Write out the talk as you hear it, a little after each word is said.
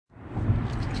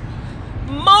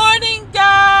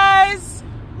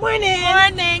Morning.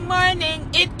 Morning, morning.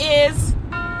 It is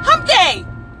Hump Day.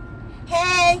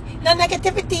 Hey, no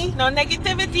negativity. No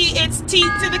negativity. It's T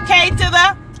to the K to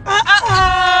the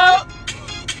uh-oh.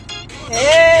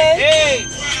 Hey. Hey.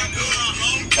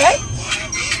 Hey.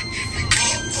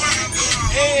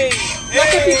 Hey.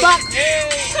 Look at me back. Hey.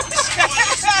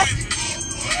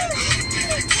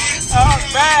 All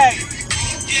right.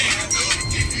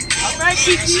 All right,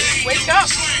 Kiki. Wake up.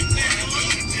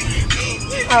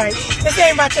 All right. This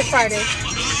ain't Ratchet Friday.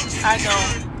 I know.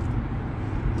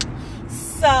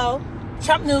 So,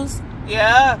 Trump news.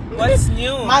 Yeah. What's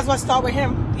new? Might as well start with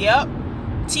him. Yep.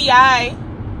 T.I.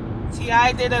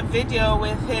 did a video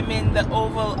with him in the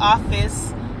Oval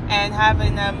Office and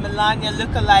having a Melania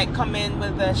lookalike come in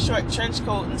with a short trench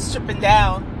coat and stripping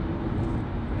down,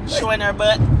 showing her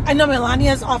butt. I know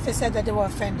Melania's office said that they were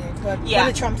offended, but Yeah. what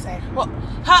did Trump say? Well,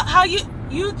 how you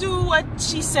do what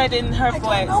she said in her voice?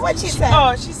 I don't know what she said.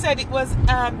 Oh, she said it was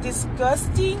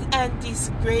disgusting and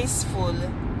disgraceful.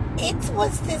 It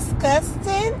was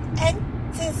disgusting and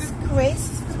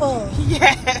disgraceful.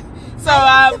 Yeah. So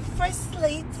I'm the first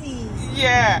lady.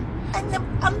 Yeah. And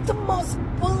I'm the most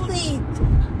bullied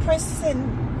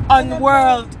person On the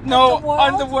world. No,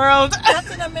 on the world. Not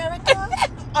in America.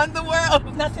 On the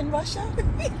world. Not in Russia.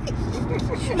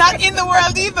 Not in the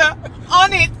world either.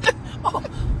 On it. Oh.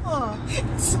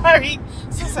 Sorry.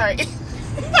 So sorry.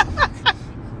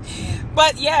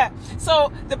 But yeah,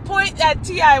 so the point that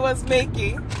T.I. was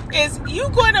making is you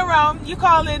going around, you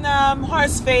calling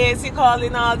horseface, you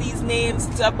calling all these names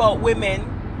about women,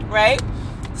 right?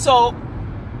 So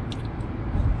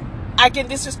I can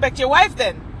disrespect your wife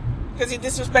then, because you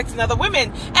disrespecting other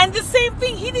women. And the same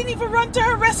thing, he didn't even run to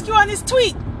her rescue on his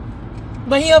tweet.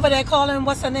 But he over there calling,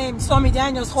 what's her name? Stormy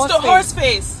Daniels, horseface.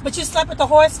 Horseface. But you slept with the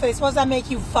horseface. What does that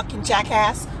make you, fucking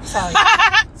jackass? Sorry.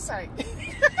 Sorry.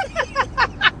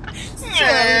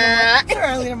 Too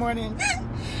early in the morning.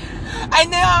 I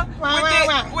know.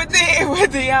 With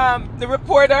the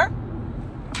reporter,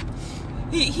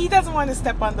 he doesn't want to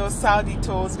step on those Saudi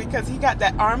toes because he got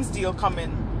that arms deal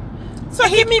coming. So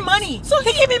he give me money.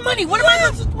 He give me money. What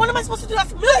am I supposed to do?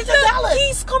 That's millions of dollars.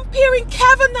 He's comparing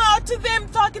Kavanaugh to them,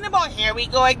 talking about here we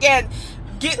go again,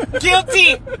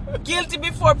 guilty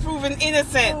before proven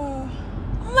innocent.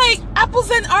 I'm like apples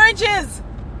and oranges.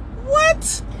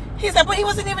 What? He's like, but he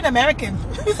wasn't even American.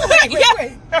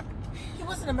 Wait. He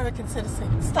was an American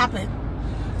citizen. Stop it.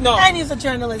 No. And he's a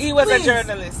journalist. He was Please. a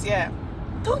journalist, yeah.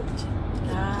 Don't.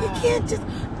 You can't just.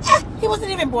 He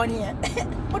wasn't even born here.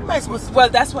 What am I supposed to do? Well,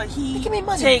 that's what he Give me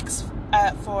money. takes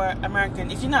for American.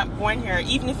 If you're not born here,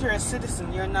 even if you're a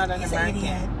citizen, you're not an American. An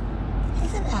idiot.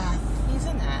 He's an ass. He's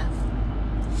an ass.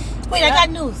 Wait, I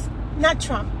got news. Not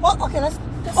Trump. Well, okay, let's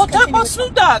talk about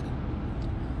Snoop Dogg.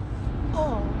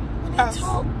 Oh.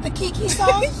 The Kiki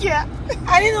song? Yeah.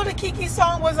 I didn't know the Kiki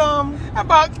song was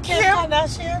about Kim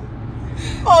Kardashian.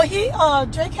 Oh,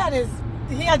 Drake had your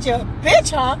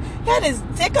bitch, huh? He had his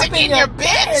dick up in your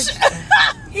bitch.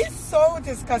 He's so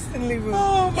disgustingly rude.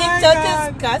 Oh my God. He's so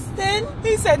disgusting.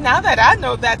 He said, now that I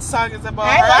know that song is about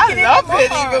her, I love it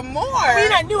even more. I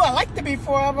mean, I knew I liked it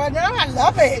before, but now I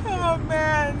love it. Oh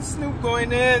man, Snoop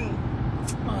going in.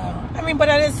 I mean, but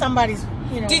that is somebody's.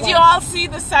 Did you all see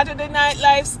the Saturday Night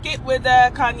Live skit with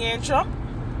Kanye and Trump?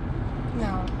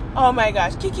 No. Oh my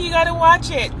gosh, Kiki, you gotta watch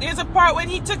it. There's a part when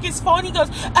he took his phone, he goes,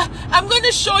 I'm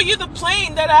gonna show you the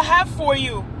plane that I have for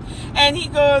you. And he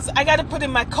goes, I gotta put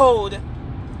in my code.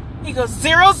 He goes,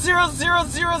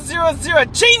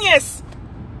 0000000, genius!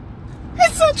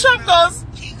 And so Trump goes,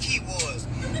 Kiki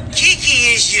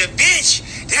is your bitch.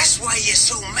 That's why you're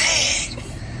so mad.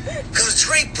 Cause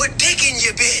Drake put dick in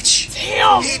your bitch.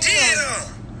 Damn. He did,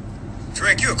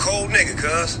 Drake, you a cold nigga,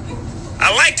 cuz.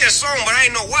 I like that song, but I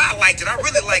didn't know why I liked it. I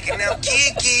really like it now.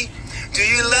 Kiki, do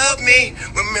you love me?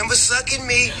 Remember sucking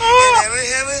me?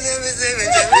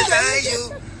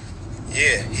 You.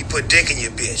 Yeah, he put dick in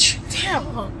your bitch. Damn.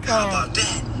 Oh, God. How about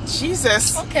that?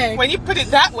 Jesus. Okay. When you put it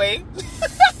that way.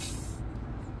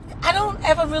 I don't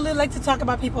ever really like to talk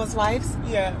about people's wives.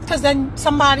 Yeah. Because then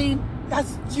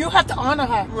you have to honor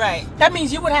her. Right. That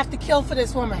means you would have to kill for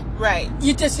this woman. Right.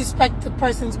 You disrespect the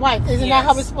person's wife. Isn't that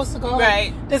how it's supposed to go?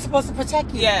 Right. They're supposed to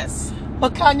protect you. Yes.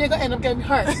 But Kanye gonna end up getting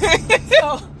hurt.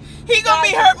 So he gonna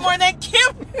be hurt more than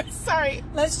Kim. Sorry.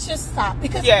 Let's just stop.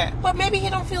 Because but maybe he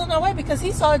don't feel no way because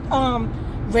he saw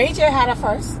Ray J had her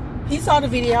first. He saw the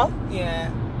video.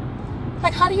 Yeah.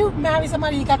 Like, how do you marry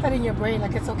somebody you got that in your brain?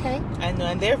 Like, it's okay? I know,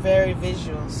 and they're very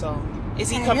visual, so... Is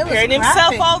he Man, comparing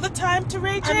himself all the time to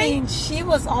Ray J? I mean, she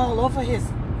was all over his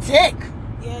dick.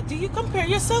 Yeah, do you compare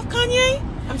yourself, Kanye?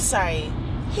 I'm sorry.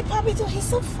 He probably do. He's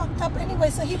so fucked up anyway,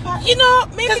 so he probably... You know,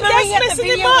 maybe that's he had the messing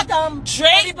him video up. with,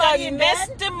 Drake everybody done in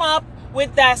messed bed. him up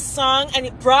with that song, and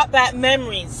it brought back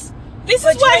memories. This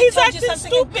But is why Drake he's told you acting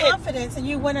something in stupid. confidence, and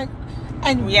you went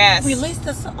and Yes. released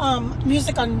this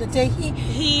music on the day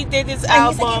He did his and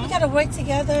he's like, album, we gotta work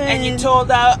together. and you told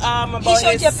out about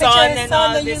showed his you a picture son of his and son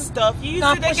all and this you- stuff. You used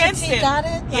Now it Pusha against T him. got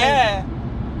it? Like- Yeah.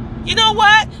 You know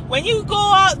what? When you go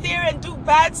out there and do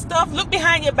bad stuff, look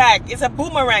behind your back. It's a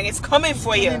boomerang. It's coming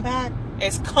for you. Coming back.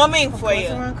 It's coming What for goes you.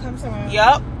 around comes around.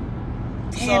 Yup.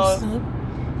 Damn, So- Snoop.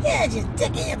 Yeah, just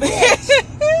dick in your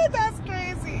bitch. That's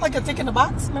crazy. Like a dick in a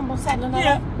box. Remember Saturday Night?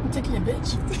 Yeah. I'm dick in your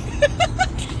bitch.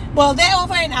 Well, they're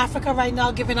over in Africa right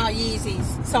now giving out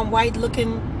Yeezys. Some white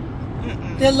looking.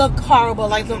 They look horrible,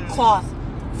 like little cloth.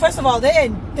 First of all, they're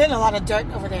in a lot of dirt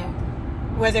over there.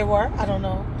 Where they were, I don't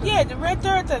know. Yeah, the red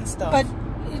dirt and stuff. But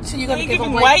so you're gonna you give give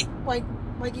them him white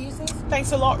Yeezys?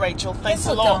 Thanks a lot, Rachel. Thanks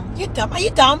You're a so lot. dumb. You're dumb. Are you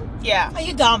dumb? Yeah. Are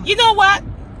you dumb? You know what?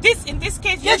 In this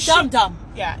case, You're dumb.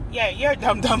 Yeah, you're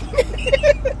dumb.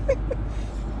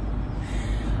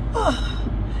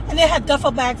 And they had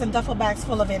duffel bags and duffel bags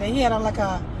full of it. And he had on like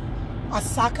a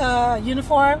soccer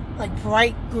uniform, like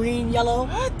bright green, yellow.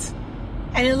 What?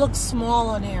 And it looked small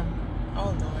on him.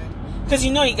 Oh Lord. Because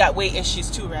you know you got weight issues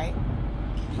too, right?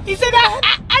 He said,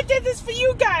 I did this for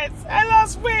you guys. I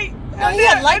lost weight. No, he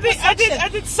had liposuction. I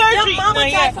did surgery. Your mama No,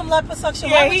 died yeah. from liposuction.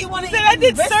 Yeah, Why would he you want to said I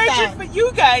did risk surgery that? for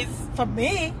you guys, For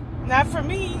me? not for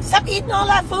me. Stop eating all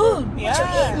that food. Yeah.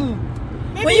 What you eating?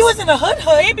 Maybe When you was in the hood,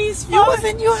 maybe he's you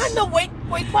fine. you had no weight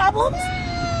problems.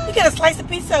 You get a slice of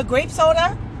pizza of grape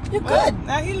soda. You're Well, good.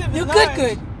 now he living You're large.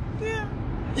 good. Yeah.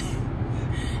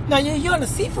 Now you're on a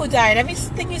seafood diet.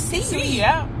 Everything you see, you eat.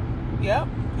 Yeah. Yep.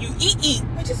 You eat.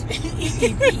 I just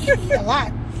eat a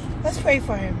lot. Let's pray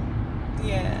for him.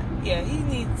 Yeah. He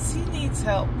needs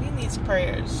help. He needs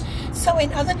prayers. So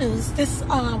in other news, this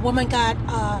woman got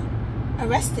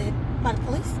arrested by the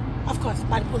police. Of course,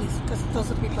 by the police, because those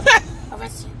are the people that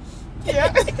arrest you.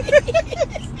 Yeah.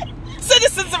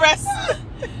 Citizens arrest.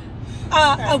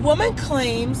 A woman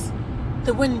claims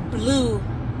the wind blew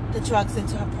the drugs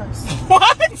into her purse.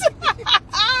 What?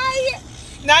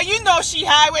 Now you know she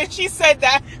high when she said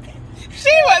that. She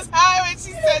was high when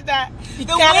she said that. You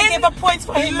gotta give her points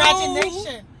for her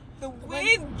imagination. The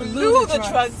wind blew the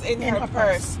drugs in her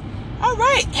purse. All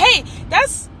right. Hey,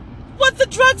 that's what the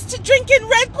drugs to drink in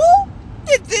Red Bull?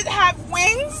 Did it have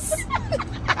wings?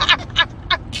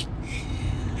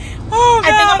 Oh, God.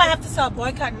 I think I'm gonna have to start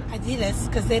boycotting Adidas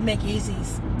because they make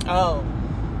Yeezys. Oh.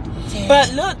 Damn.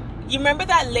 But look, you remember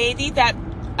that lady that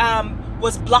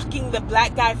was blocking the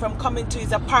black guy from coming to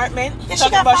his apartment? Yeah, she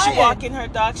talking got about she fired. walking her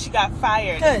dog. She got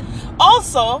fired. Good.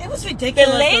 Also, It was ridiculous.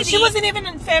 The though. lady, She wasn't even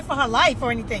in fear for her life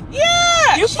or anything.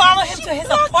 yeah, You she- follow him she to his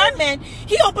blocked him, apartment.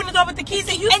 He opened the door with the keys,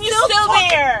 and you're you're still talking.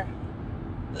 there.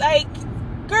 Like,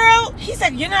 girl. He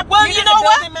said, "You're not." Well, you're you not know the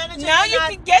what? building manager, Now you're you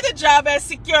not- can get a job as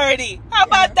security. How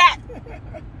about that,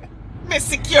 Miss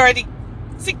Security?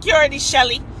 Security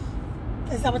Shelly.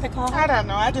 Is that what they call her? I don't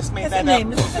know. I just made It's that a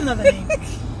name. up. It's another name.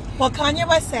 Well, Kanye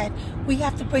West said, we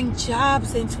have to bring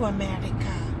jobs into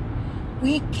America.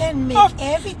 We can make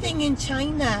everything in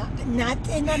China, not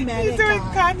in You doing America.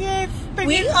 Kanye?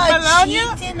 We are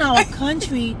Melania? cheating our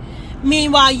country.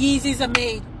 Meanwhile, Yeezys are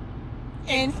made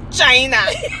in China.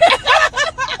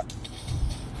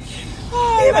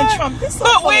 Oh, even man. Trump. This so But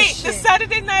full of wait, shit. the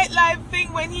Saturday Night Live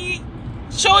thing when he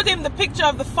showed him the picture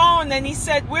of the phone and he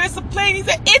said, "Where's the plane?" He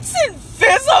said, "It's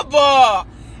invisible."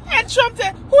 And Trump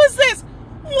said, "Who is this?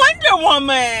 Wonder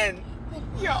Woman."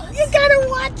 Yo, you gotta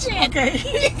watch it. Okay.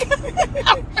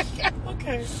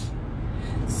 Okay.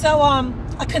 So,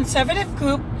 a conservative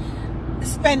group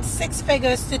spent 6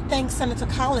 figures to thank Senator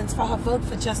Collins for her vote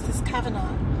for Justice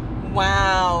Kavanaugh.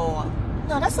 Wow.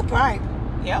 No, that's a bribe.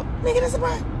 Yep. Nigga, that's a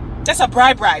bribe. That's a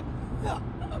bribe. No,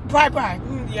 bribe.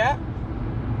 Yeah.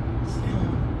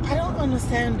 I don't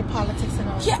understand the politics and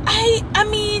all. Yeah, I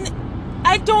mean,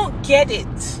 I don't get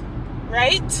it,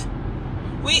 right?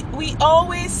 We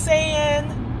always saying,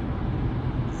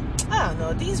 I don't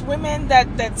know, these women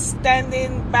that's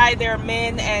standing by their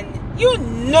men, and you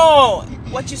know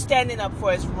what you're standing up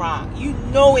for is wrong. You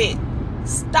know it.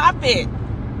 Stop it.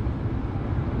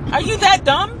 Are you that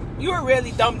dumb? You are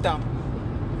really dumb.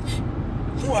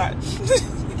 What?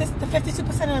 The 52%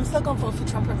 of them still gonna vote for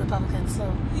Trump and Republicans.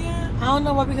 So Yeah. I don't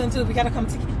know what we're gonna do. We gotta come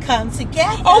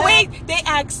together. Oh wait, they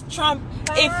asked Trump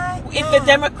if the Yeah.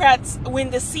 Democrats win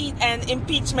the seat and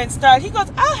impeachment start. He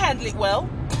goes, "I'll handle it well."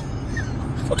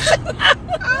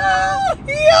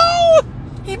 Yo,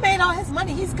 He made all his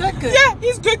money. He's good. yeah,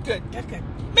 he's good. Good.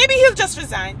 Maybe he'll just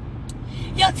resign.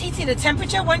 Yo, TT, the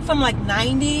temperature went from like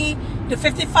 90 to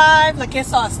 55, like I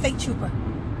saw a state trooper.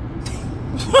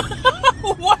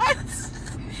 What?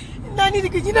 90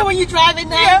 degrees. You know when you drive at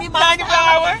 90 miles per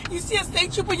hour, you see a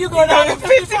state trooper, you go down to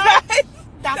 55.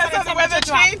 That's how the weather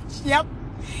changed? Yep.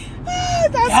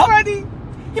 That's funny.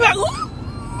 You're like, ooh.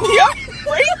 Yep.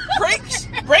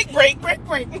 Break.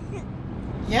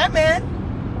 Yeah,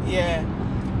 man. Yeah.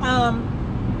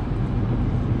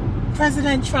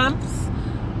 President Trump's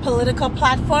political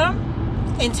platform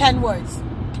in 10 words.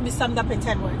 Can be summed up in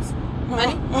 10 words.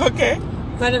 Ready? Okay.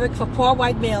 Rhetoric for poor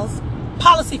white males,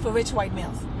 policy for rich white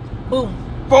males. Boom.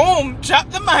 Boom.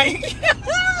 Drop the mic.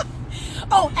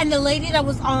 Oh, and the lady that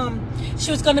was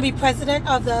she was going to be president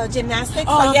of the gymnastics.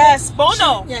 Oh yes,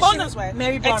 Bono. Bono's wife.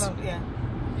 Mary Bono.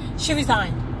 She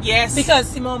resigned. Yes. Because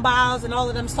Simone Biles and all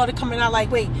of them started coming out like,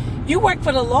 wait, you work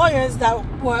for the lawyers that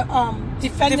were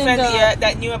defending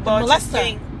that knew about this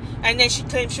thing. And then she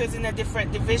claimed she was in a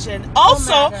different division.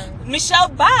 Also, Michelle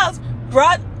Biles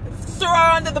threw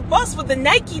her under the bus with the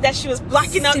Nike that she was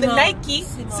blocking out the Nike.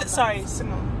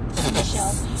 Simone.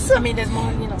 Michelle. I mean, there's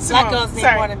more, black girls need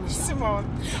more than Michelle.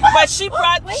 Simone. But she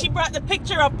brought the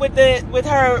picture up with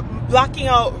her marking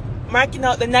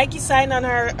out the Nike sign on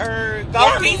her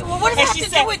golf cleats. Well, what does that have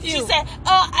to do with you? She said,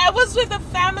 "Oh, I was with a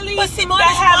family but Simone that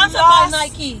is have sponsored lost by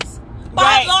Nikes. But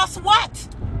I lost what?"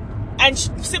 And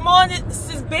Simone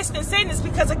is basically saying this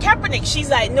because of Kaepernick. She's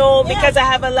like, no, because I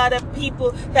have a lot of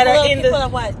people that are in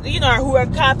who are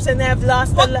cops and have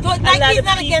lost a lot of Nike's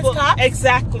not people. Against cops?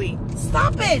 Exactly.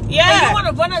 Stop it. Yeah. You want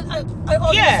to run an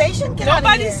organization? Get Nobody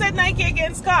out of here. said Nike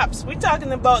against cops. We're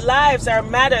talking about lives that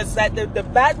matters, that the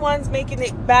bad ones making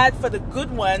it bad for the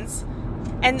good ones.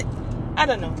 And I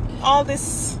don't know. All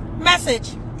this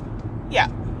message. Yeah.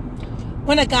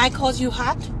 When a guy calls you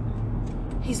hot,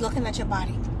 he's looking at your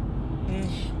body.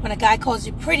 When a guy calls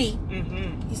you pretty,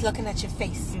 he's looking at your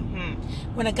face.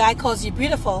 When a guy calls you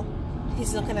beautiful,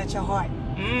 he's looking at your heart.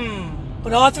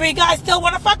 But all three guys still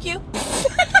want to fuck you.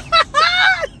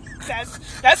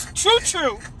 That's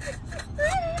true.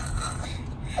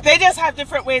 They just have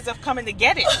different ways of coming to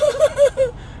get it.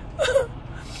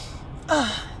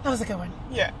 That was a good one.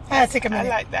 Yeah. I had to take a minute. I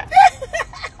like that.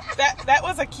 that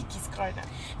was a Kiki's Corner.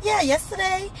 Yeah,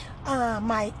 yesterday,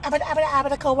 my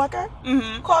Abba co-worker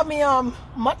called me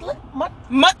Muttley.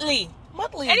 Muttley.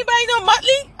 Anybody know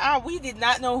Muttley? We did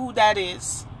not know who that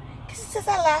is. Because it says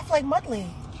I laugh like Muttley.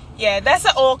 Yeah, that's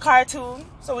an old cartoon.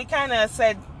 So we kind of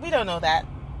said, we don't know that.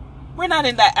 We're not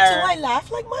in that era. Do I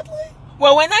laugh like Muttley?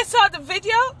 Well, when I saw the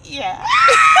video, yeah.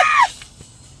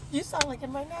 You sound like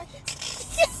him right now.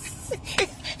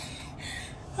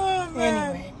 Oh,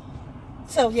 man. Anyway.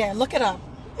 So, yeah, look it up.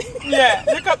 Yeah,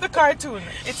 look up the cartoon.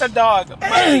 It's a dog.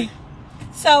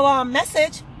 So,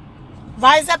 message.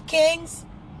 Rise up, kings.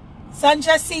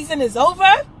 Sundress season is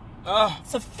over.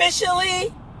 It's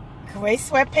officially gray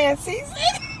sweatpants season.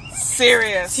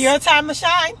 Serious. It's your time to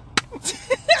shine.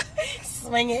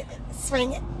 Swing it.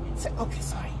 Okay,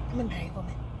 sorry. I'm a married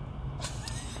woman.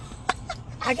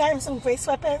 I got him some gray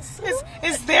sweatpants.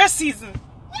 It's their season.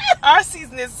 Our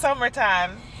season is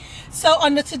summertime. So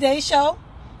on the Today Show,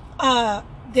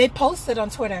 they posted on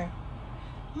Twitter,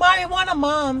 marijuana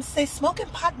moms say smoking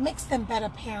pot makes them better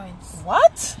parents.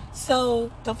 What?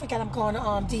 So don't forget I'm going to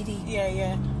DD.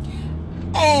 Yeah.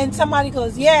 And somebody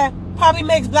goes, yeah, probably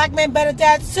makes black men better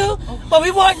dads too, but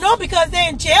we won't know because they're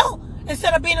in jail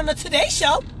instead of being on the Today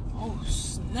Show. Oh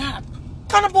snap! What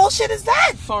kind of bullshit is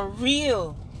that? For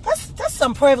real? That's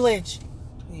some privilege.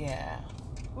 Yeah,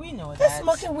 we know that. They're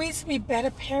smoking weed to be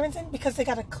better parenting because they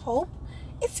gotta cope.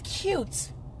 It's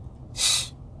cute.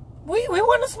 We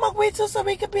want to smoke weed too, so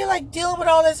we could be like dealing with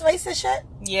all this racist shit.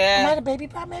 Yeah. Am I the baby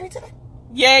proud Mary today?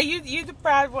 Yeah, you the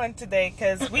proud one today,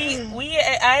 because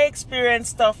I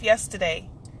experienced stuff yesterday.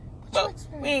 But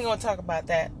we ain't gonna talk about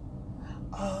that.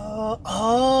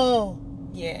 Oh.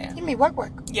 Yeah. You mean work?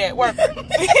 Yeah, work.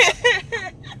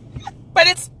 But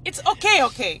it's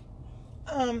okay.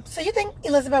 So you think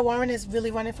Elizabeth Warren is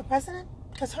really running for president?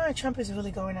 Because her and Trump is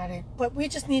really going at it. But we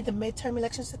just need the midterm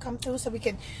elections to come through so we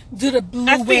can do the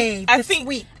blue wave this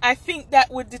week. I think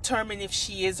that would determine if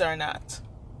she is or not.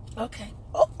 Okay.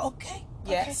 Oh, okay.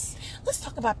 Yes. Okay. Let's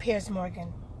talk about Piers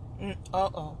Morgan.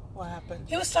 What happened?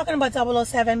 He was talking about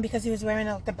 007 because he was wearing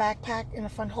the backpack in the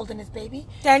front holding his baby.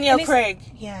 Daniel Craig.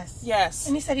 Yes.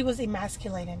 And he said he was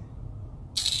emasculating.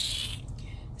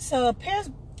 So Piers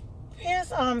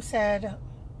said,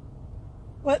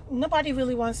 "What? Nobody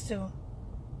really wants to.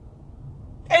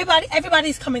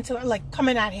 Everybody's coming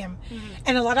at him,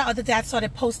 and a lot of other dads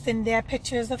started posting their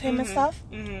pictures of him and stuff.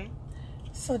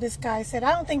 So this guy said,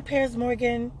 I don't think Piers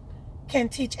Morgan can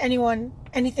teach anyone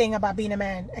anything about being a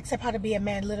man, except how to be a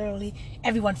man. Literally,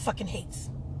 everyone fucking hates.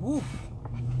 Oof.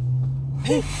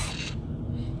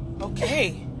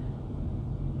 Okay.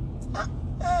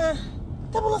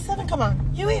 007, come on.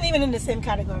 You ain't even in the same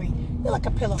category. You're like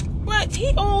a pillow. But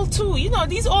he old too. You know,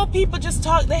 these old people just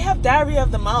talk. They have diarrhea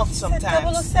of the mouth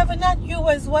sometimes. 007, not you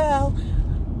as well.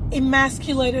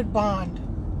 Emasculated Bond.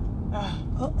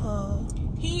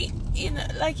 He, you know,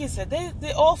 like you said,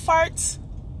 they all farts.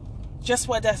 Just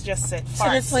what that's just said. Farts. So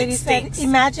this lady said,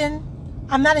 imagine,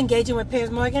 I'm not engaging with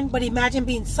Piers Morgan, but imagine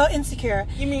being so insecure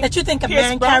that you think a Pierce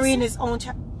man Brosnan? carrying his own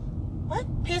child.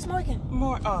 What? Piers Morgan.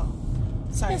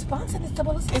 Sorry. Piers Bronson is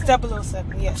 007. It's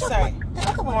 007, yes, sorry. The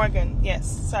other one. Morgan, yes,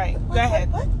 sorry. Go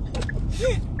ahead. What?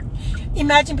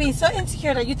 Imagine being so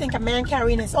insecure that you think a man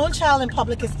carrying his own child in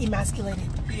public is emasculated.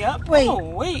 Yep. Wait. Oh,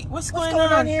 wait. What's going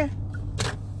on here?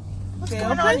 What's They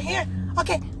going open? on here?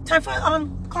 Okay, time for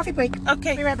coffee break.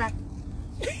 Okay. Be right back.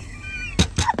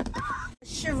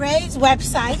 Sheree's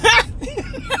website.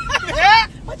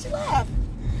 What you laugh?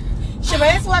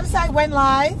 Sheree's website went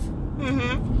live.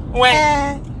 Mm-hmm. When?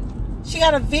 And she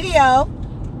got a video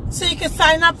so you can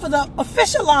sign up for the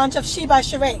official launch of She by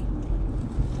Sheree.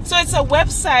 So it's a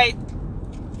website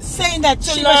Saying that To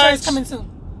She by Sheree launch. is coming soon.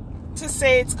 to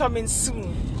say it's coming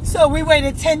soon. So we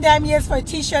waited 10 damn years for a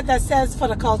t-shirt that says for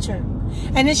the culture.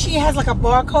 And then she has like a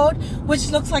barcode, which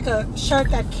looks like a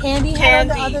shirt that Candy had on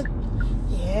the Candy. other.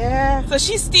 Yeah. So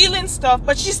she's stealing stuff,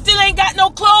 but she still ain't got no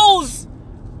clothes.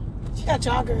 She got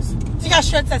joggers. She got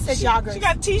shirts that say joggers. She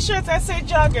got t-shirts that say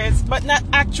joggers, but not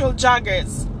actual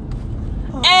joggers.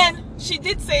 Oh. And she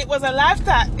did say it was a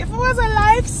lifestyle. If it was a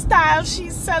lifestyle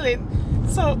she's selling,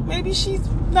 so maybe she's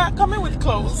not coming with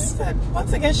clothes.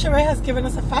 Once again, Sheree has given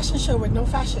us a fashion show with no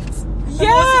fashions.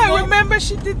 Yeah, remember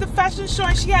she did the fashion show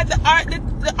and she had the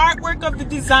artwork of the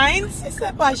designs. It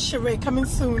said by Sheree coming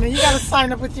soon, and you got to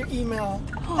sign up with your email.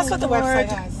 That's what the Lord. website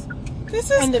has. This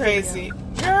is End of crazy,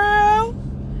 girl.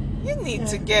 You need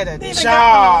to get a They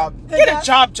job. got- they Get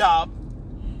got- a job.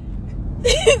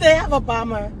 They have a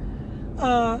bomber.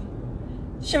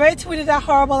 Sheree tweeted that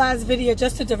horrible ass video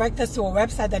just to direct us to a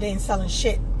website that ain't selling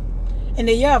shit. In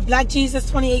the year of Black Jesus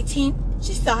 2018,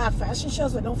 she still have fashion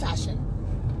shows with no fashion.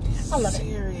 I love it.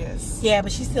 Serious. Yeah,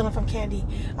 but she's stealing from Candy.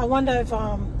 I wonder if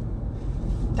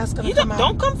that's gonna You come don't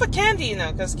out. come for Candy, you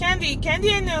know, because Candy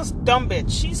ain't no dumb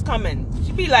bitch. She's coming.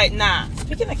 She be like, nah.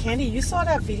 Speaking of Candy, you saw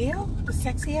that video? The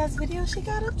sexy ass video she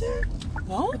got up there?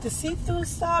 No? With the see-through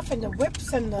stuff and the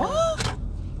whips and the... What?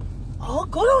 Oh,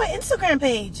 go to her Instagram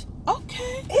page.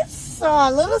 Okay. It's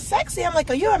a little sexy. I'm like,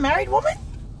 are you a married woman?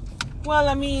 Well,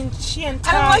 I mean, she and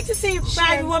I don't Todd, like to see a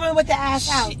married and- woman with the ass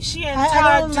out. She and I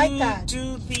Todd don't like that.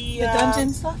 do the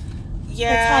Dungeon stuff?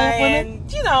 Yeah, Italian women?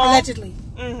 and you know, Allegedly.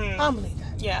 Mm-hmm. I don't believe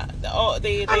that. Yeah.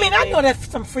 I know there's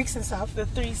some freaks and stuff. the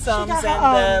threesomes got and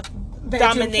her, the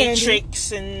bedroom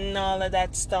dominatrix and all of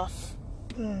that stuff.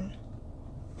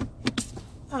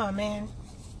 Oh, man.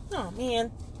 Oh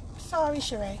man, Sorry,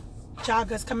 Sheree.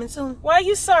 Joggers coming soon. why are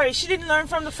you sorry? She didn't learn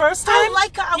from the first time. I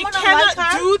like her. I you wanna cannot like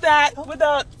her. do that Oh.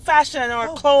 without fashion or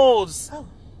Oh. clothes. Oh.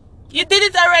 You did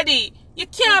it already. You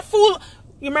can't fool.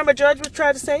 You remember George would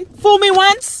try to say, "Fool me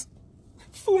once,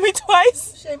 fool me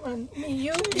twice." Shame on me.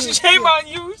 You. Shame on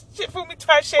you. Fool me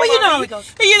twice. Shame Well, you on know me. how it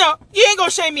goes. You know, you ain't gonna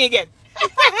shame me again.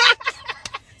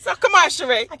 So come on,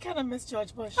 Sheree. I kind of miss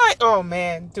George Bush. Oh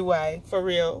man, do I? For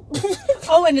real.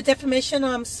 Oh, and the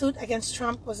defamation suit against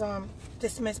Trump was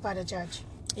dismissed by the judge.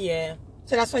 Yeah.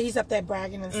 So that's why he's up there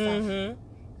bragging and stuff. Mm-hmm.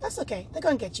 That's okay. They're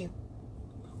gonna get you.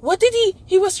 What did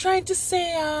he was trying to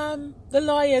say the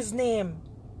lawyer's name.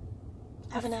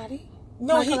 Avenatti?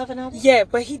 No, Michael Avenatti? Yeah,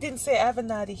 but he didn't say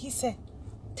Avenatti. He said,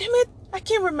 damn it, I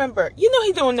can't remember. You know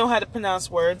he don't know how to pronounce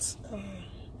words.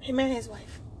 Him and his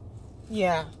wife.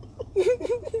 Yeah.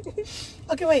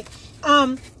 Okay, wait.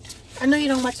 I know you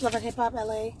don't watch Love and Hip Hop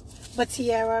LA, but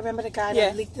Tierra, remember the guy Yeah.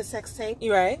 that leaked the sex tape?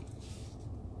 You right?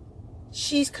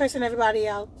 She's cursing everybody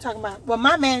out, talking about, well,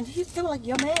 my man, they were like,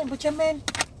 your man, but your man,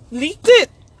 Leaked it.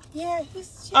 yeah,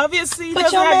 Obviously, he but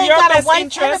doesn't your have man your got a best wife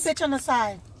interest. and a bitch on the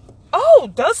side. Oh,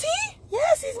 does he?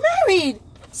 Yes, he's married.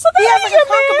 So He that has ain't like a your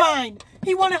man. concubine.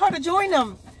 He wanted her to join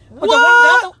him. But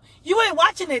What? you ain't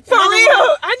watching it. For The other real?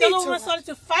 one- I the need other to one started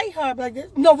to fight her.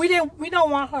 Like, no, we don't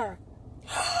want her.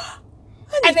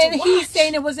 I need And then to he's watch.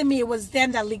 saying it wasn't me. It was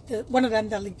them that leaked one of them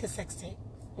that leaked the sex tape.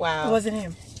 Wow. It wasn't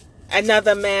him.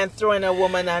 Another man throwing a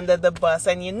woman under the bus,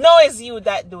 and you know it's you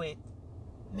that do it.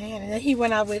 Man, and then he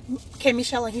went out with K.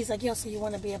 Michelle, and he's like, yo, so you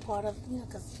want to be a part of,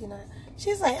 because,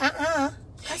 she's like, I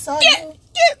saw you.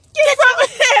 Get from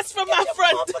ass from my your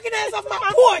front. motherfucking ass off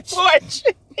my porch. porch.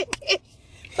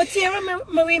 But Tierra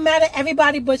Marie mad at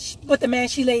everybody but the man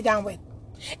she laid down with.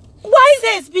 Why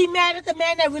sis be mad at the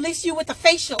man that released you with the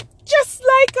facial? Just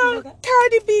like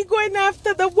Cardi B going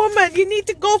after the woman, you need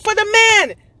to go for the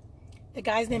man. The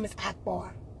guy's name is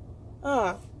Akbar.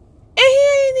 And he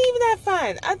ain't even that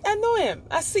fine. I know him.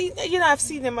 I've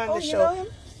seen him on the show. Know him?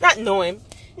 Not know him.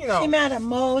 You know. She mad at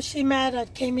Mo. She mad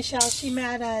at K. Michelle. She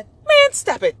mad at... Man,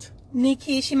 stop it.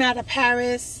 Nikki. She mad at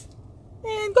Paris.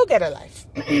 Man, go get a life.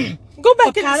 Go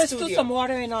back in Paris the studio. threw some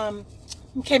water in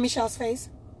K. Michelle's face.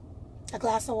 A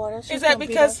glass of water. Is that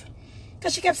because...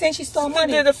 Because she kept saying she stole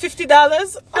money. The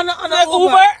 $50 on the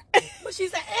Uber. But she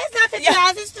said, it's not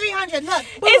 $50, it's $300.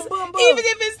 Look, boom, boom, boom. Even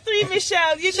if it's $3,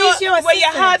 Michelle, you know, your when you're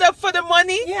assistant. hard up for the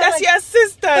money, Yeah, that's like, your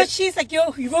assistant. But she's like,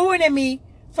 you're ruining me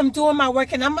from doing my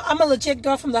work, and I'm a legit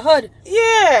girl from the hood.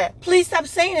 Yeah. Please stop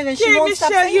saying it, and she won't Michelle,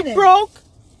 stop saying it. you broke.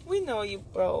 We know you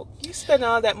broke. You spent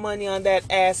all that money on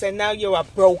that ass, and now you're a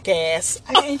broke ass.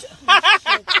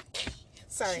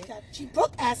 Sorry. She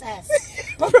broke ass.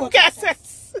 Broke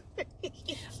ass.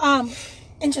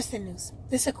 Interesting news.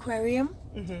 This aquarium,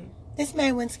 this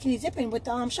man went skinny dipping with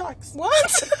the sharks.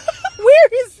 What?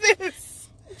 Where is this?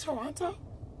 In Toronto.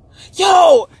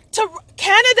 Yo,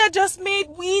 Canada just made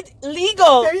weed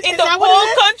legal in the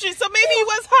whole country, so maybe he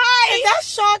was high. And that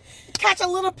shark catch a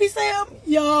little piece of him.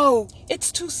 Yo,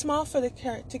 it's too small for the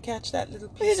carrot to catch that little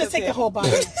piece. You just take the whole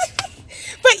body.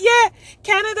 But yeah,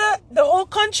 Canada, the whole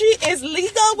country is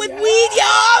legal with weed,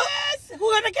 y'all.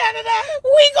 Who in Canada?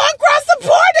 We gonna cross the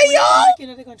border, y'all. You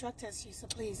know they're gonna drug test you, so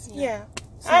please. Yeah.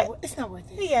 It's not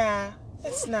worth it. Yeah,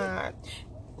 it's not.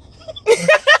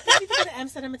 If you go to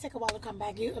Amsterdam and take a while to come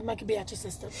back, it might be at your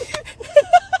system.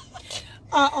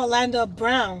 Orlando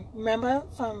Brown, remember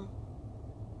from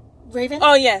Raven?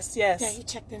 Oh yes. Yeah, he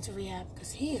checked into rehab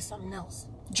because he is something else.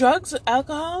 Drugs,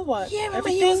 alcohol, what? Yeah, remember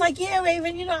everything? he was like, yeah,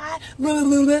 Raven, you know, I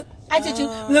did you,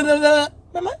 remember?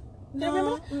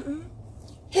 Remember? Mm-mm.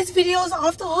 His videos are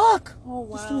off the hook. Oh,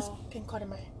 wow. This thing's getting caught in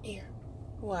my ear.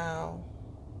 Wow.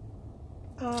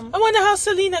 I wonder how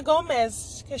Selena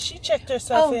Gomez, because she checked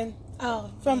herself in.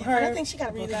 From her. I think she got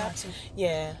a broken heart too.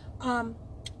 Yeah.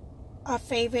 Our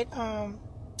favorite,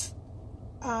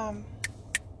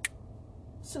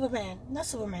 Superman. Not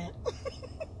Superman.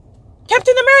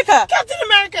 Captain America. Captain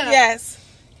America. Yes.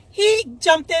 He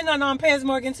jumped in on Piers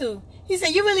Morgan too. He said,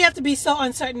 you really have to be so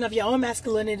uncertain of your own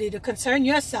masculinity to concern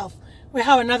yourself with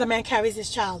how another man carries his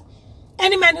child.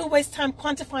 Any man who wastes time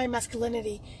quantifying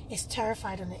masculinity is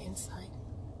terrified on the inside.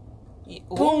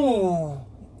 Ooh.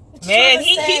 Man,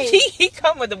 he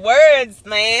come with the words,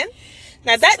 man.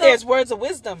 Now there's words of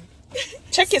wisdom.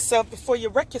 Check yourself before you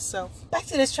wreck yourself. Back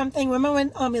to this Trump thing. Remember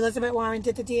when Elizabeth Warren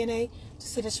did the DNA to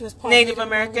see that she was part Native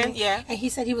American? Yeah. And he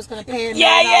said he was going to pay her.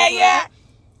 Yeah.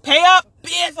 Pay up,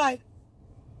 bitch. Like,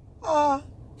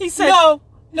 he said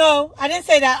no, I didn't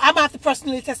say that. I'm going to have to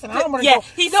personally test him. I don't want to go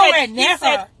nowhere near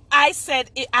her. I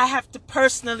said I have to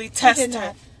personally test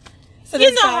her. So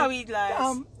you know how he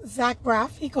lies. Zach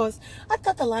Braff, he goes, I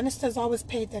thought the Lannisters always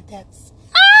paid their debts.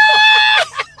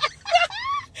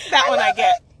 That one I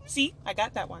get. See, I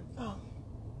got that one. Oh.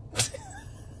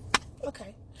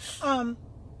 Okay.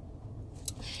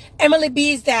 Emily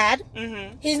B's dad,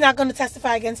 he's not going to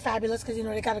testify against Fabulous because,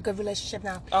 they got a good relationship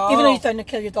now. Oh. Even though he's threatening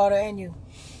to kill your daughter and you.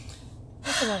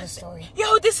 That's another story.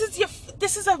 Yo, this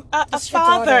is a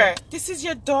father. This is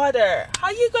your daughter. How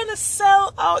are you going to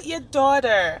sell out your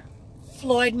daughter?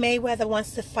 Floyd Mayweather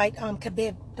wants to fight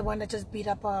Khabib, the one that just beat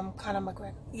up Conor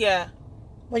McGregor. Yeah.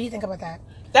 What do you think about that?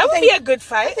 That would be a good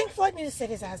fight. I think Floyd needs to sit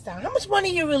his ass down. How much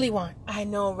money you really want? I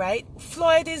know, right?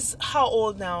 Floyd is how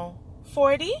old now?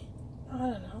 40? I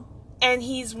don't know. And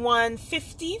he's won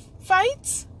 50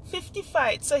 fights? 50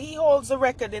 fights. So he holds the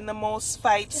record in the most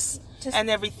fights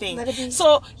and everything. Let it be.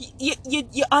 So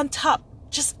you're on top.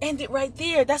 Just end it right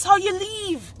there. That's how you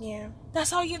leave. Yeah.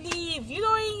 That's how you leave. You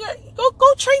know,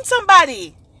 go train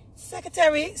somebody.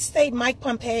 Secretary of State Mike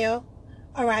Pompeo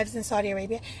arrives in Saudi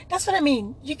Arabia. That's what I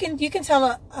mean. You can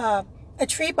tell a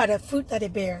tree by the fruit that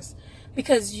it bears,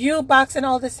 because you boxing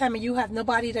all this time and you have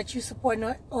nobody that you support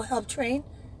or help train.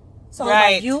 So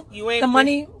right, you ain't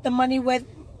the money with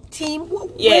team.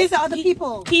 Where's the other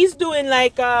people? He's doing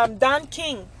like Don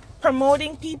King,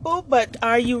 promoting people, but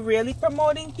are you really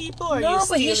promoting people? Or No, are you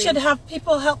but he should have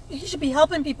people help. He should be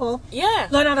helping people. Yeah.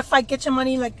 Learn how to fight. Get your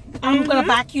money. Like, I'm gonna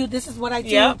back you. This is what I do.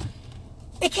 Yep.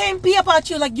 It can't be about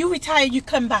you. Like, you retire, you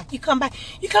come back. You come back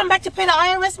to pay the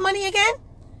IRS money again?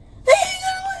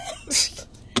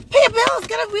 Pay your bills.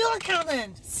 Get a real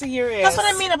accountant. Serious. That's what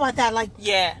I mean about that. Like,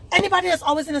 yeah. Anybody that's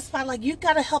always in the spotlight, you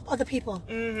gotta help other people.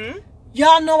 Mm-hmm.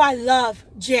 Y'all know I love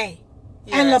Jay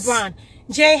and LeBron.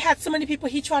 Jay had so many people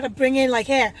he tried to bring in, like,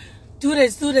 here, do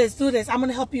this, do this, do this. I'm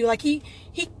gonna help you. Like he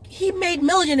made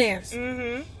millionaires.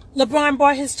 Mm-hmm. LeBron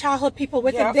brought his childhood people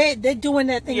with Yep. him. They're doing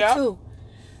that thing Yep. too.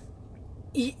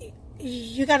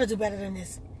 You got to do better than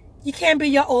this. You can't be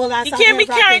your old ass. You out can't here be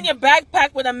carrying rapping. your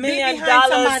backpack with $1 million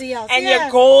behind somebody else. and Yeah.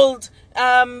 your gold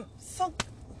So,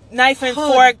 knife and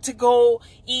Hood. fork to go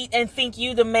eat and think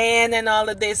you the man and all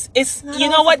of this. It's Not you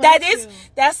know all what that about is? you.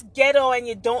 That's ghetto and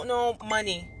you don't know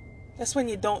money. That's when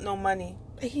you don't know money.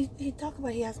 he talk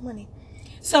about he has money.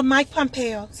 So Mike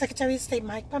Pompeo, Secretary of State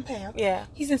Mike Pompeo. Yeah.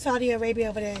 He's in Saudi Arabia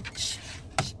over there,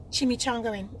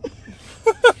 chimichangaing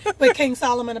with King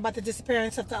Solomon about the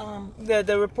disappearance of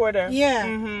The reporter. Yeah.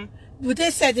 Mm-hmm. But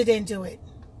they said they didn't do it.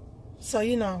 So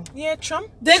Yeah, Trump.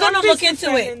 They're Trump gonna is look into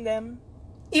it. defending them.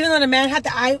 even though the man had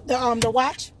the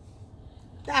watch,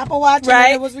 the Apple Watch, Right.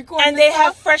 and it was recording, And they stuff.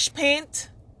 have fresh paint.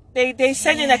 They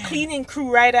sent in a Yeah. cleaning crew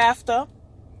right after.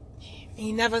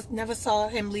 He never saw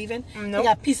him leaving. Nope. They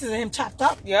got pieces of him chopped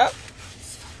up. Yep.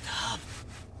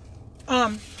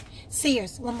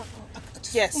 Sears. One more.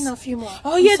 Just, Yes. a few more.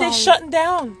 Oh I'm yeah, they're sorry. shutting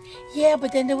down. Yeah,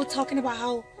 but then they were talking about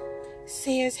how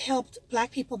Sears helped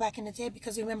black people back in the day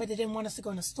because remember they didn't want us to go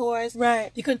in the stores.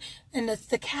 Right. You couldn't, and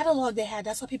the catalog they had.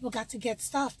 That's why people got to get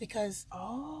stuff because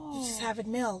Oh. you just have it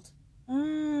milled.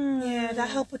 Mm. Yeah, that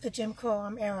helped with the Jim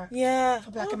Crow era Yeah.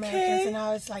 for black Okay. Americans, and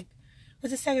now it's like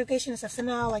with the segregation and stuff. So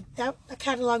now like that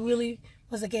catalog really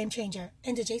was a game changer,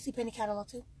 and the JCPenney catalog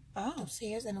too. Oh. The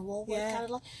Sears and the Woolworth Yeah.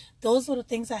 catalog. Those were the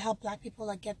things that helped black people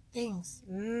like get things.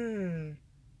 Mm.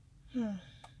 Hmm.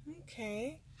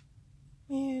 Okay.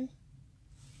 Man.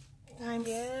 Times.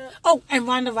 Yeah. Oh, and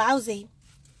Ronda Rousey.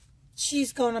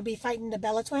 She's going to be fighting the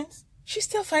Bella Twins. She's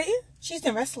still fighting? She's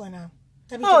in wrestling now.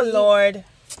 Oh WWE. Lord.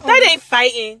 That ain't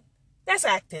fighting. That's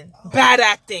acting. Bad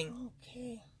acting.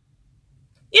 Okay.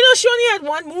 You know, she only had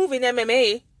one move in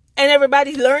MMA, and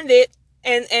everybody learned it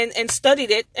and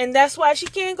studied it, and that's why she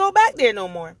can't go back there no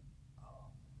more.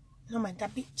 No man,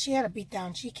 she had a beat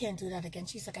down. She can't do that again.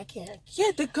 She's like, I can't.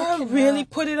 Yeah, the girl cannot. really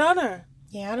put it on her.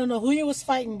 Yeah, I don't know who you was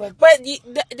fighting, but But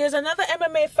there's another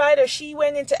MMA fighter. She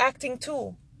went into acting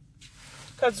too.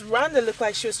 Because Ronda looked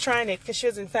like she was trying it because she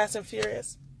was in Fast and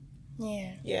Furious.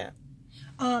 yeah. Yeah.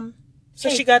 So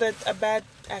Hey. she got a bad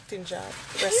acting job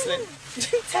wrestling.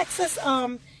 Texas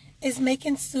is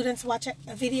making students watch a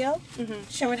video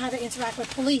showing how to interact with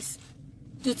police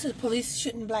due to the police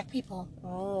shooting black people.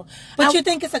 Oh. But you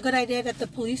think it's a good idea that the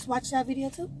police watch that video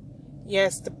too?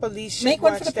 Yes, the police should Make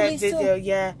one watch for the that police, too. video.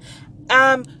 Yeah.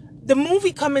 The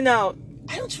movie coming out.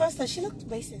 I don't trust her. She looked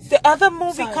racist. The other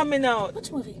movie Sorry. coming out.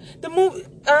 Which movie? The movie,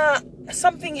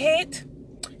 something hate.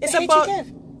 It's The Hate about You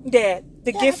Give.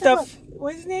 the Yeah, gift that's of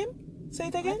what's his name? Say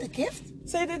it again. The Gift?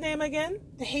 Say the name again.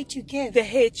 The Hate You Give. The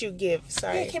hate you give. Yeah,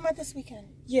 Sorry. it came out this weekend.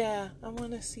 Yeah, I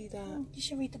want to see that. You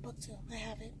should read the book too. I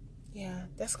have it. Yeah,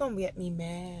 that's gonna get me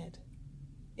mad.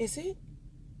 Is it?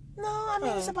 No, I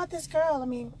mean it's Oh. about this girl. I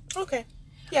mean, Okay.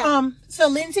 Yeah. So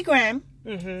Lindsey Graham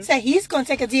said he's going to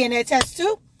take a DNA test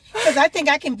too, because I think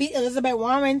I can beat Elizabeth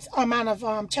Warren's amount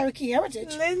of Cherokee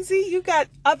heritage. Lindsay, you got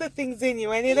other things in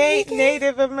you, and it You ain't can-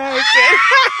 Native American.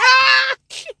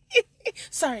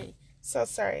 Sorry, so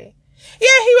sorry. Yeah,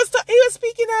 he was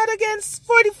speaking out against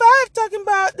 45, talking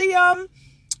about the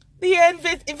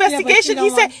investigation. know he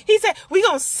said what? we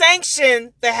gonna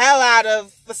sanction the hell out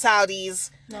of the Saudis.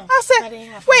 No, I said, that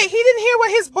ain't happening. wait, he didn't hear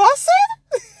what his boss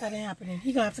said. That ain't happening.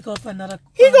 He's gonna have to go for another.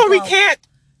 He gonna go- recant.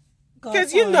 go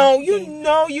Because for you know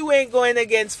game. you ain't going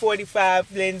against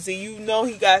 45, Lindsay. You know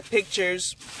he got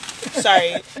pictures.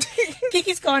 Sorry.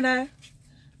 Kiki's Corner.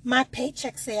 My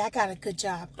paycheck say I got a good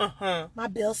job. Uh-huh. My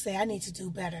bills say I need to do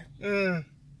better.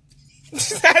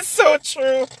 That's so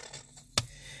true.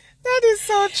 That is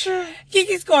so true.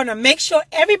 Kiki's Corner. Make sure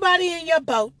everybody in your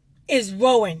boat is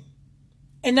rowing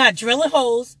and not drilling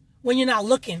holes when you're not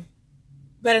looking.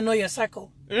 Better know your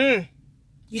circle. You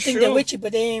think they're True. with you,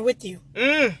 but they ain't with you.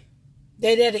 They're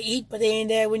there to eat, but they ain't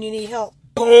there when you need help.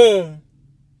 Boom.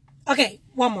 Okay,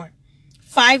 one more.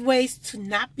 5 ways to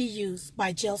not be used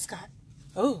by Jill Scott.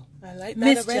 Oh, I like that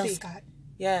Miss already. Jill Scott.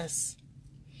 Yes.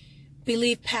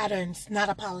 Believe patterns, not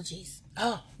apologies.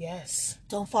 Oh, yes.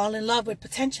 Don't fall in love with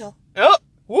potential. Oh,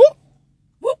 whoop,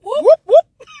 Whoop, whoop. whoop,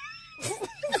 whoop.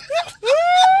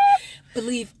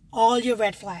 Believe all your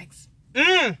red flags.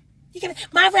 Mm. You can.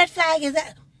 My red flag is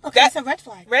that. Okay, That- it's a red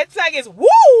flag. Red flag is woo, woo,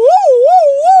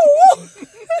 woo, woo, woo.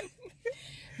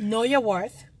 Know your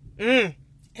worth and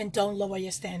don't lower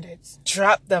your standards.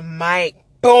 Drop the mic.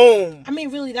 Boom. I mean,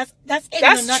 really, that's it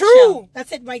That's in a nutshell. true.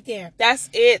 That's it right there. That's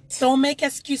it. Don't make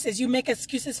excuses. You make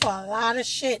excuses for a lot of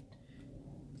shit.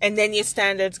 And then your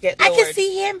standards get I lowered. can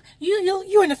see him.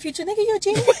 You in the future, nigga. You're a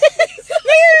genius.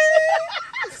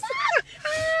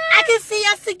 I can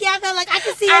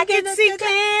can see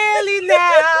clearly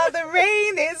now. The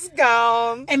rain is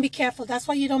gone. And be careful. That's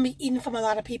why you don't be eating from a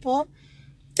lot of people.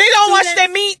 They don't wash their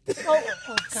meat.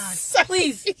 Oh God.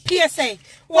 Please, PSA.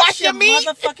 Wash your meat.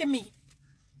 Motherfucking meat.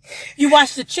 You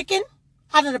wash the chicken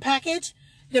out of the package.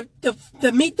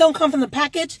 The meat don't come from the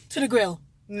package to the grill.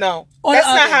 No. Or that's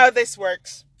the not oven. how this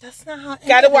works. That's not how.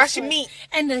 Gotta wash your meat.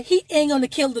 And the heat ain't gonna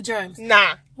kill the germs.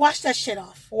 Nah. Wash that shit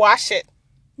off. Wash it.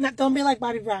 Don't be like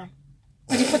Bobby Brown.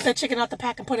 When you put that chicken out the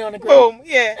pack and put it on the grill. Boom.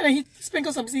 Yeah. And then he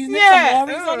sprinkle some seasoning, Yeah. some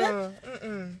Lorry's on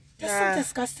it. That's some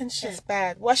disgusting shit. That's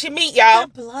bad. Wash your meat, You y'all.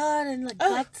 got blood and like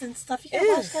guts and stuff. You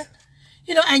gotta wash that.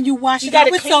 You know, and you wash You it gotta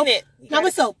not with clean soap. it. Not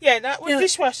with soap. Yeah, not with You know,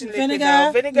 dishwashing liquid. vinegar,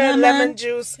 No. Vinegar, lemon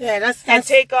juice. Yeah, that's And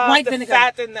take off white the vinegar.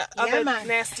 fat and the Yeah, other man.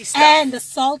 nasty stuff. And the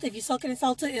salt, if you soak it in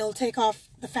salt, it'll take off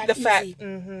the fat the fat. easy.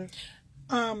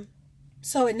 Mm-hmm.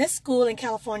 So in this school in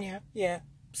California, Yeah.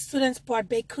 students brought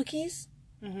baked cookies.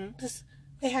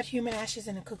 They had human ashes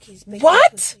in the cookies. Baked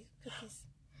What? Cookies.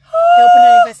 They opened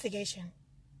an investigation.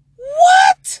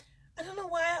 What? I don't know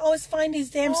why I always find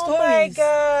these damn Oh stories. my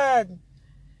God.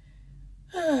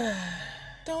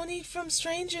 Don't eat from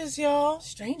strangers, y'all.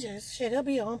 Strangers, shit, they'll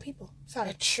be your own people.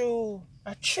 Sorry. True.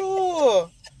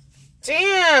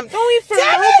 Damn. Don't eat from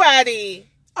nobody.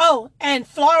 Oh, and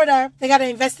Florida, they got an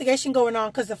investigation going on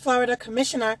because the Florida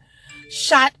commissioner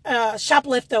shot a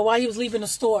shoplifter while he was leaving the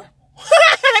store.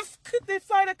 The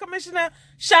Florida commissioner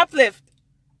shoplift.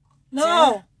 No.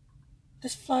 Yeah.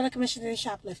 This Florida commissioner didn't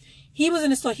shoplift. He was in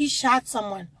the store. He shot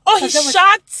someone. Oh, he 'Cause there was-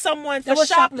 shot someone there for was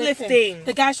shoplifting.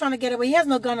 The guy's trying to get away. He has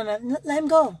no gun on him. Let him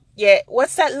go. Yeah.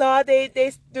 What's that law? They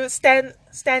do stand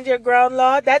your ground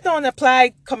law. That don't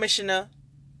apply, Commissioner.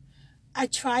 I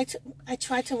tried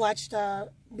to watch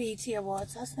the BET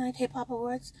Awards last night, Hip Hop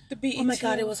Awards. The BET. Oh my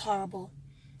God, it was horrible.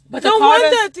 But No the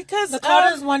Carters, wonder, because the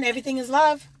Carters won Everything Is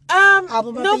Love.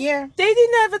 Album of no, the year. They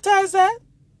didn't advertise that,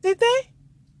 did they?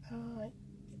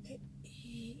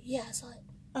 Yeah, I saw it.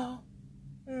 Oh.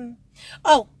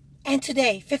 Oh, and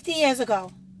today, 50 years ago,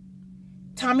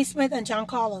 Tommy Smith and John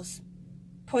Carlos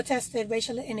protested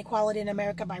racial inequality in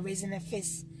America by raising their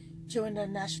fists during the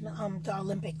the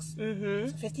Olympics. So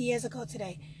 50 years ago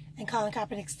today, and Colin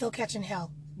Kaepernick's still catching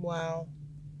hell. Wow.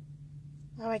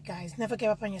 All right, guys, never give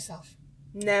up on yourself.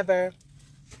 Never.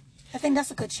 I think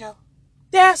that's a good show.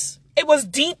 Yes, it was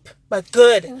deep but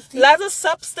good. It was deep. Lots of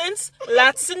substance,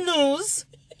 lots of news.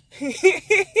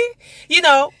 You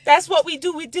know, that's what we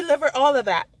do. We deliver all of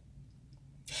that.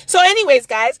 So anyways,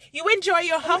 guys, you enjoy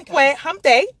your hump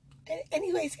day.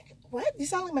 Anyways, what? You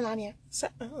sound like Melania.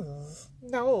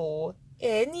 No.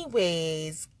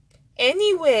 Anyway.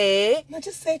 No,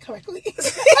 just say it correctly.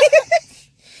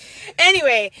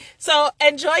 Anyway, so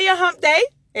enjoy your hump day.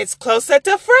 It's closer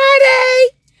to Friday.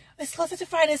 It's closer to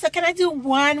Friday, so can I do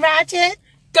one ratchet?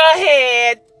 Go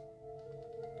ahead.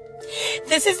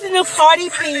 This is the new Cardi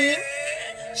B.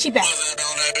 She back.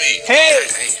 Hey.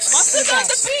 She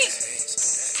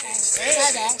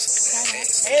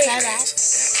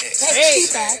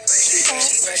back.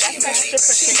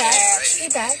 She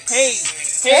back.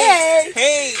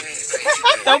 Hey.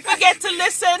 Don't forget to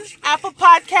listen. Apple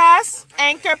Podcasts,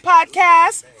 Anchor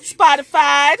Podcasts,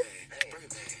 Spotify.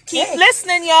 Keep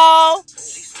listening, y'all.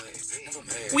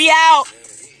 We out.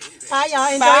 Bye, y'all.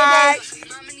 Enjoy Bye. your day.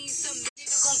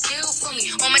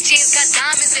 All my chains got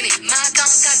diamonds in it. My account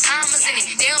got diamonds in it.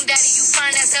 Damn, daddy, you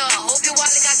fine as hell. I hope your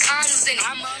wallet got condoms in it.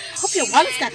 Hope your wallet's got